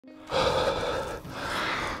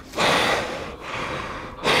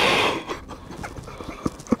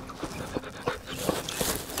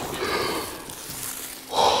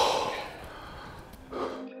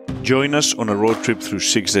Join us on a road trip through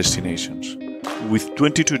 6 destinations, with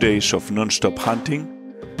 22 days of non-stop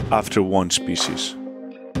hunting after one species,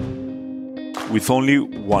 with only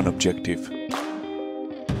one objective: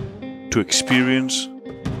 to experience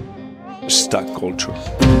Stag Culture.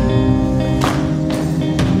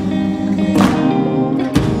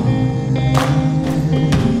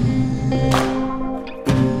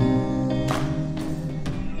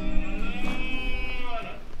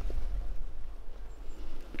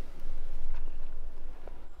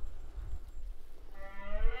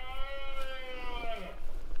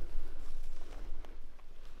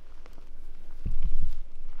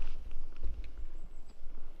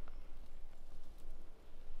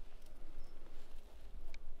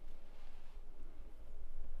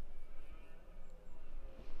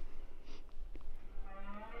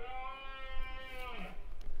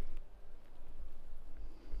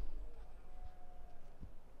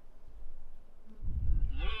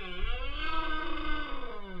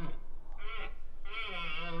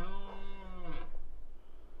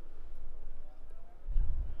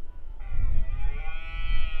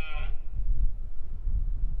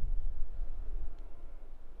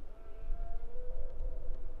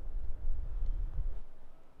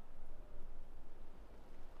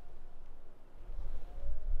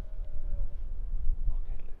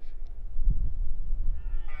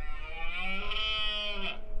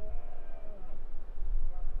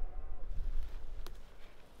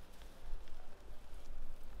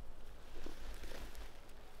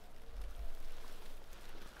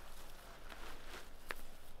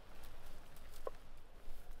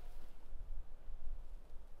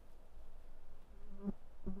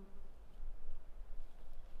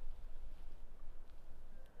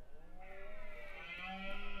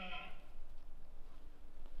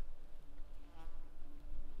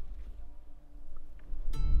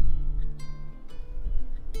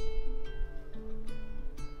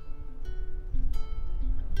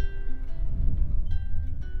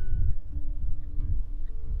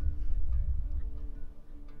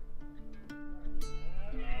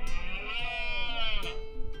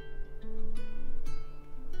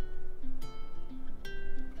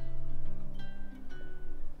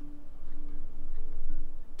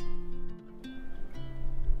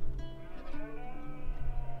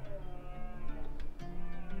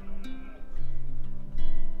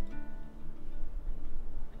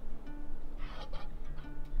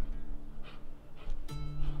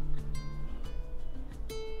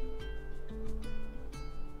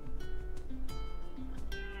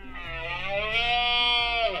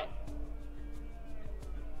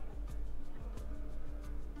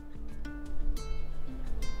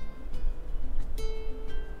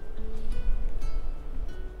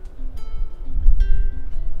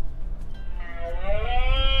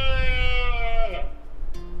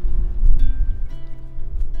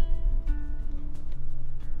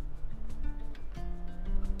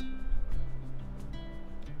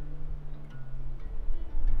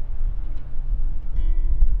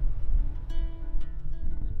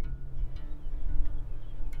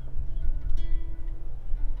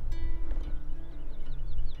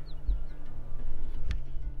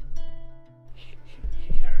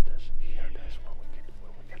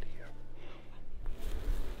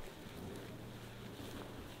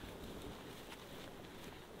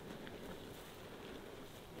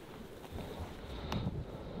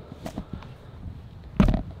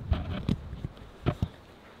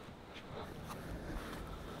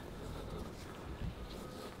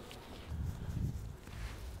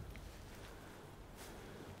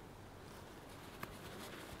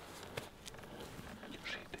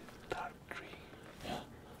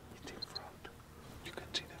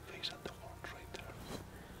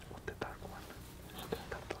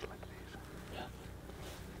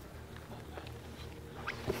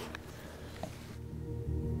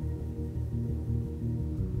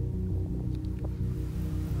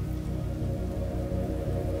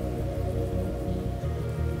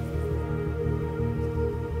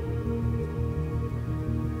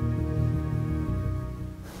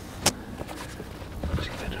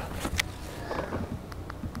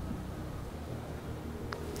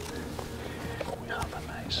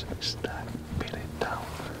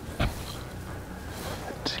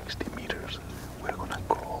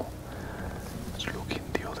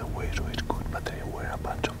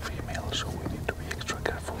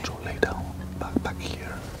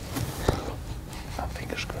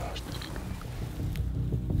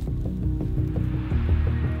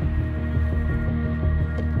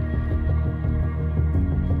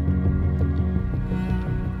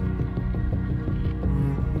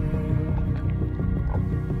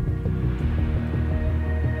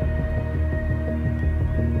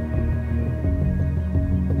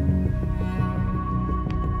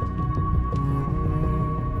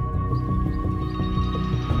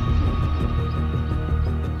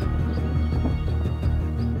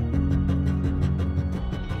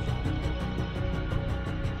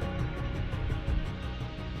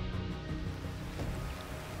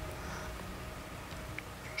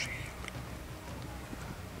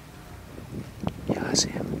 I see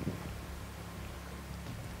him.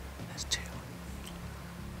 There's two.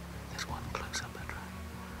 There's one closer, Pedro.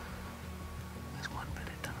 There's one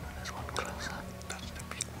bedded down and there's one closer. That's the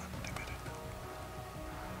big one, the bedded.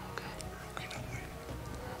 Okay. Looking away.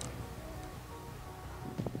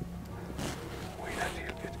 Wait a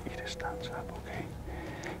little bit, it stands up, okay?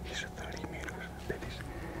 He's 30 meters. That is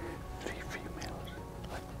 3 females,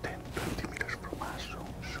 like 10, 20 meters from us, so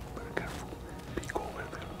super careful. Peek over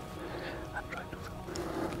there and try to film.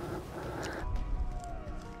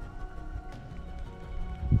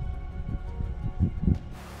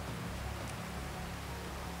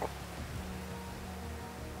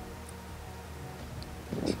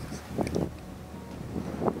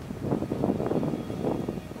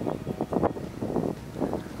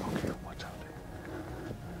 Okay, watch out.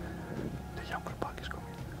 The younger buck is coming.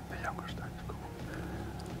 The younger stag is coming.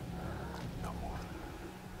 Don't move.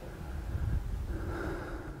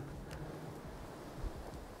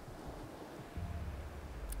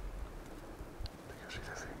 Do you see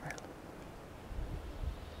the female?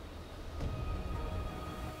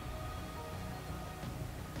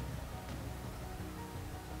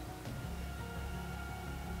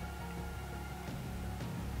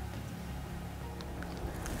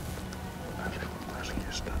 As he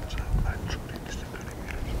stands up, I'm shooting the 30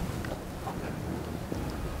 meters. Okay.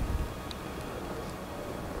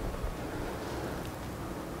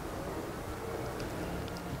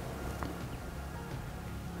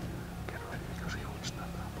 Get ready because he will stand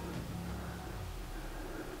up.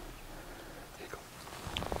 Here you go.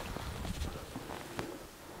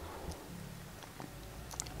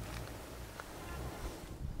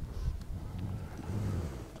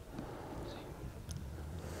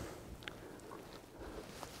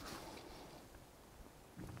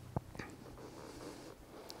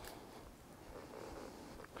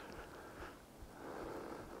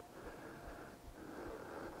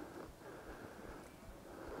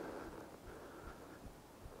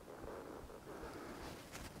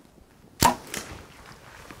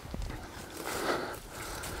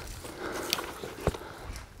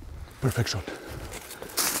 Perfect shot.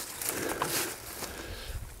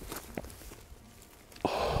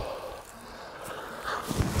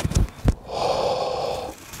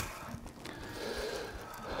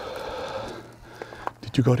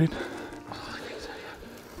 Did you got it?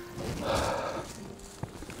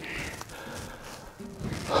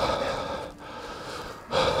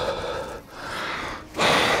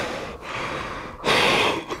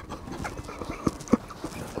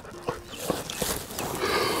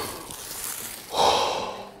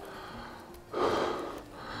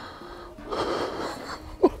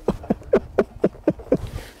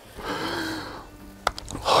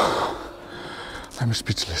 I'm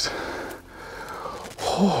speechless.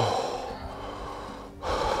 Oh.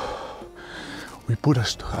 We put a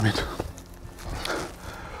stop. I mean,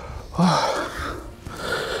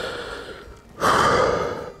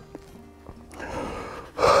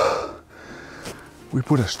 we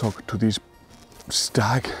put a stop to this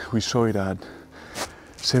stag. We saw it at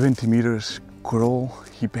 70 meters crawl.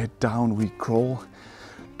 He bed down. We crawl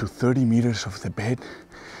to 30 meters of the bed.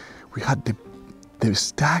 We had the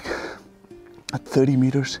stag at 30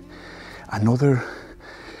 meters, another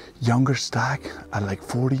younger stag at like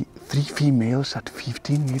 40, 3 females at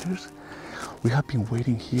 15 meters. We have been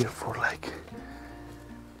waiting here for like,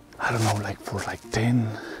 I don't know, like for like 10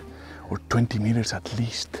 or 20 meters at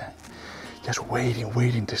least. Just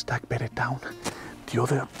waiting, the stag bedded down. The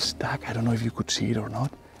other stag, I don't know if you could see it or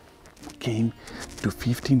not, came to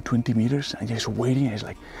 15, 20 meters and just waiting. It's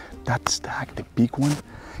like, that stag, the big one,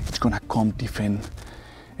 it's gonna come defend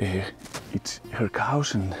it's her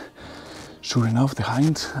cows, and sure enough the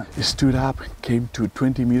hind stood up, came to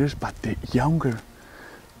 20 meters, but the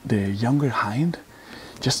younger hind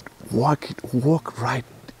just walked right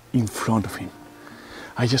in front of him.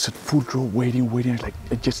 I just at full draw waiting, like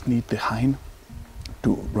I just need the hind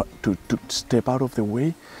to step out of the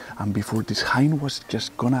way, and before this hind was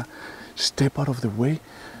just gonna step out of the way,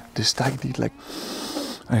 the stag did like,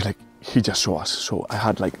 and like he just saw us, so I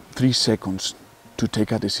had like 3 seconds to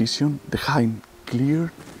take a decision. The hind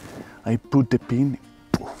cleared, I put the pin,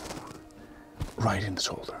 poof, right in the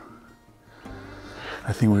shoulder.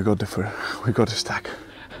 I think we got the stag.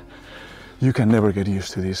 You can never get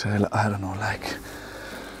used to this. I don't know, like,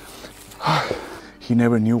 he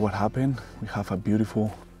never knew what happened. We have a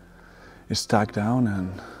beautiful stag down,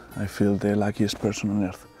 and I feel the luckiest person on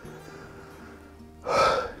earth.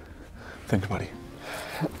 Thanks, buddy.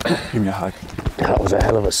 Give me a hug. That was a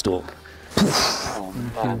hell of a stalk. Oh,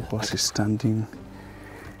 man. Boss is standing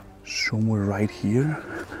somewhere right here.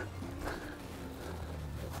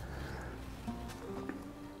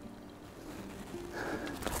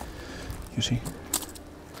 You see?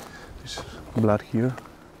 This blood here.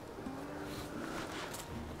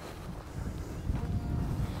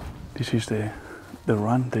 This is the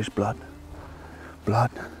run. There's blood. Blood.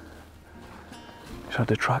 These are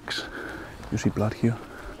the tracks. You see blood here.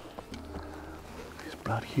 There's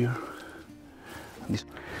blood here. And this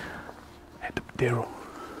at the arrow.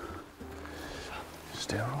 This is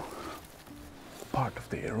the arrow. Part of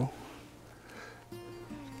the arrow.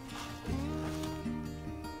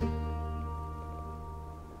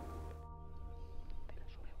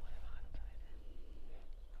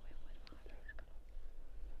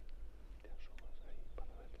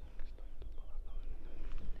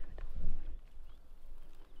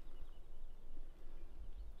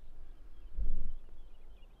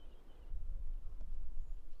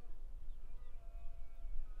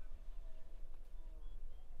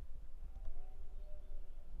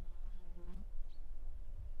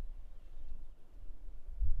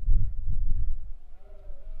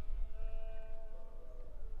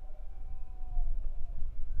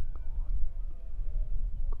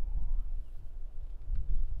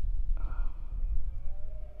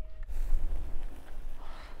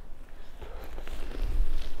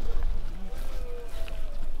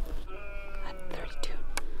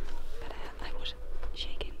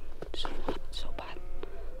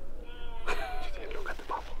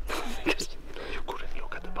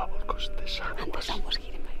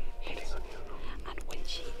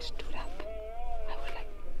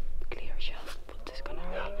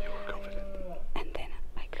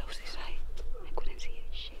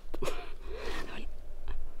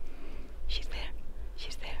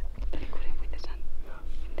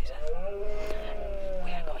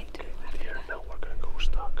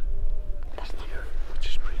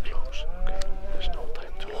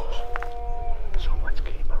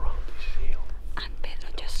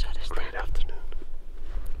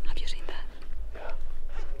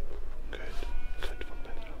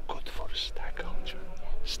 Stag Culture.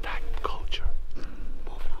 Stag Culture.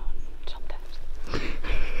 Move on sometimes.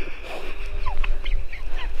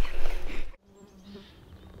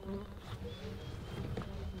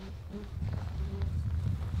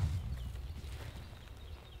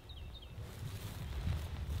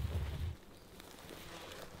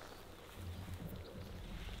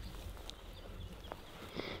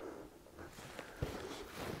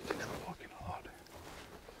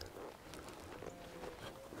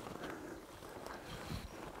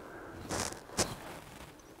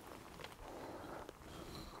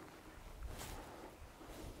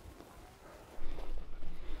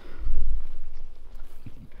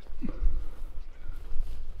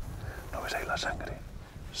 La sangre,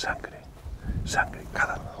 sangre, sangre,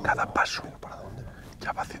 cada paso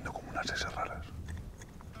ya va haciendo como unas S raras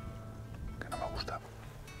que no me gusta.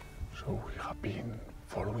 So we have been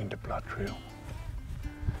following the blood trail,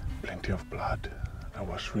 plenty of blood. I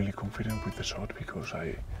was really confident with the shot because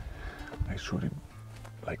I shot it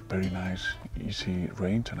like very nice, easy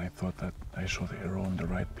range, and I thought that I saw the arrow in the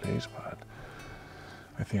right place, but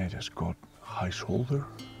I think I just got high shoulder.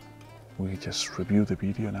 We just review the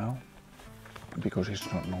video now, because it's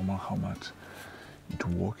not normal how much into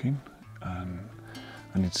walking,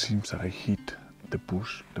 and it seems that I hit the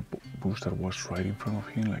bush that was right in front of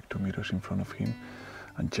him, like 2 meters in front of him,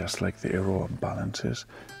 and just like the arrow balances,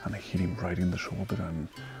 and I hit him right in the shoulder and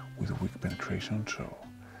with a weak penetration. So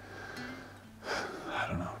I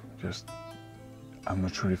don't know, just I'm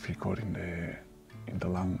not sure if he got in the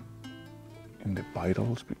lung, in the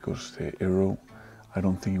vitals, because the arrow, I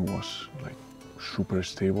don't think it was like super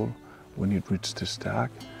stable when it reached the stag.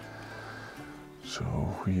 So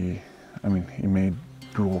he may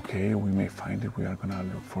do okay, we may find it, we are gonna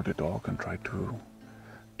look for the dog and try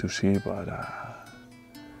to see, but I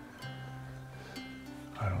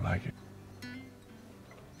don't like it.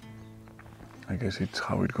 I guess it's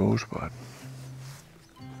how it goes, but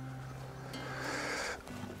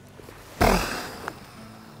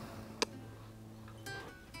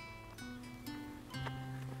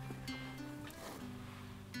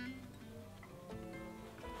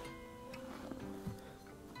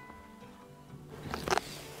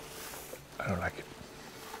I don't like it.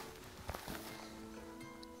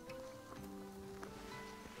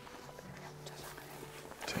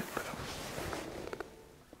 Sí, pero...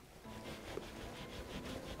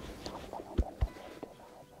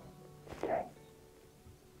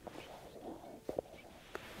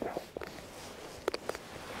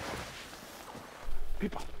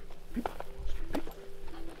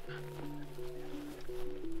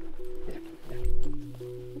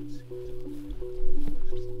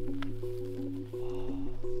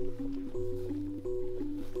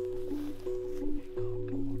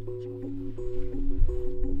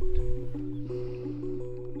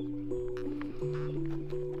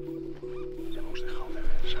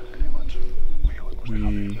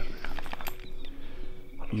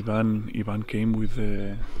 Ivan came with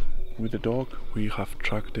the dog. We have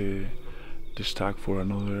tracked the stag for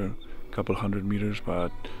another couple hundred meters,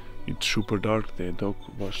 but it's super dark. The dog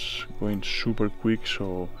was going super quick,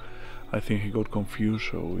 so I think he got confused.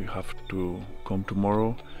 So we have to come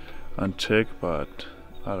tomorrow and check. But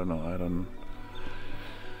I don't know.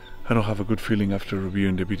 I don't have a good feeling after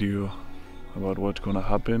reviewing the video about what's gonna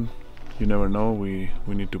happen. You never know. We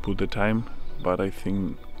need to put the time, but I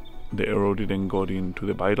think the arrow didn't go into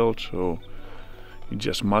the vitals, so it's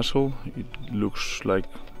just muscle. It looks like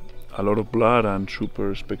a lot of blood and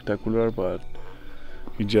super spectacular, but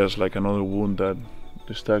it's just like another wound that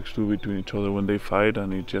the stags do between each other when they fight,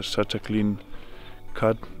 and it's just such a clean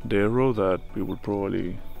cut, the arrow, that we will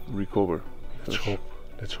probably recover. Let's hope.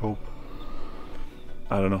 Let's hope.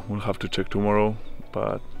 I don't know, we'll have to check tomorrow,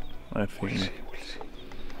 but I think We'll see.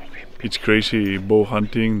 it's crazy bow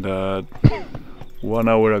hunting that 1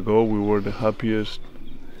 hour ago we were the happiest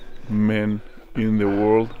men in the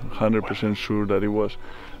world, 100% sure that it was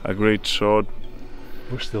a great shot,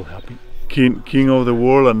 We're still happy. king of the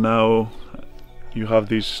world, and now you have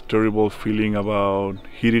this terrible feeling about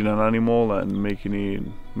hitting an animal and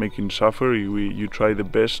making suffer. You try the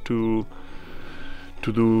best to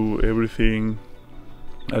do everything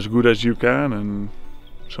as good as you can, and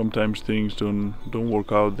sometimes things don't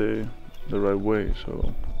work out the right way.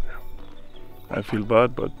 So I feel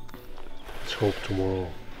bad, but Let's hope tomorrow.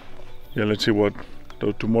 yeah, let's see what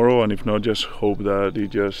does tomorrow, and if not, just hope that it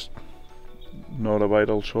just not a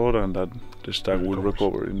vital shot and that the stag will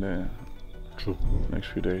recover in the True. next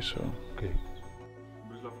few days. So. Okay.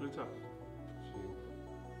 ¿Ves la flecha? Sí.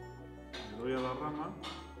 Le doy a la rama.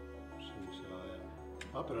 Sí,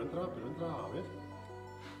 será. Pero entra, a ver.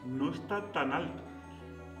 No está tan alto.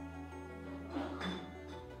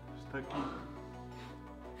 Está aquí.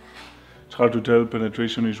 It's hard to tell.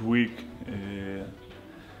 Penetration is weak.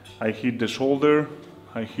 I hit the shoulder.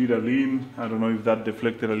 I hit a limb. I don't know if that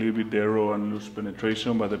deflected a little bit the arrow and lost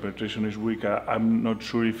penetration, but the penetration is weak. I'm not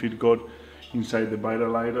sure if it got inside the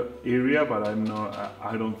vital area, but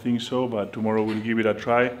I don't think so. But tomorrow we'll give it a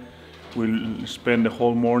try. We'll spend the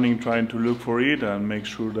whole morning trying to look for it and make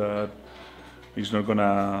sure that it's not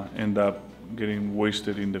gonna end up getting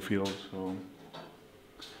wasted in the field. So,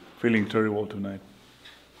 feeling terrible tonight.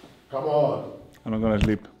 Come on. I'm not gonna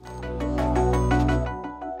sleep.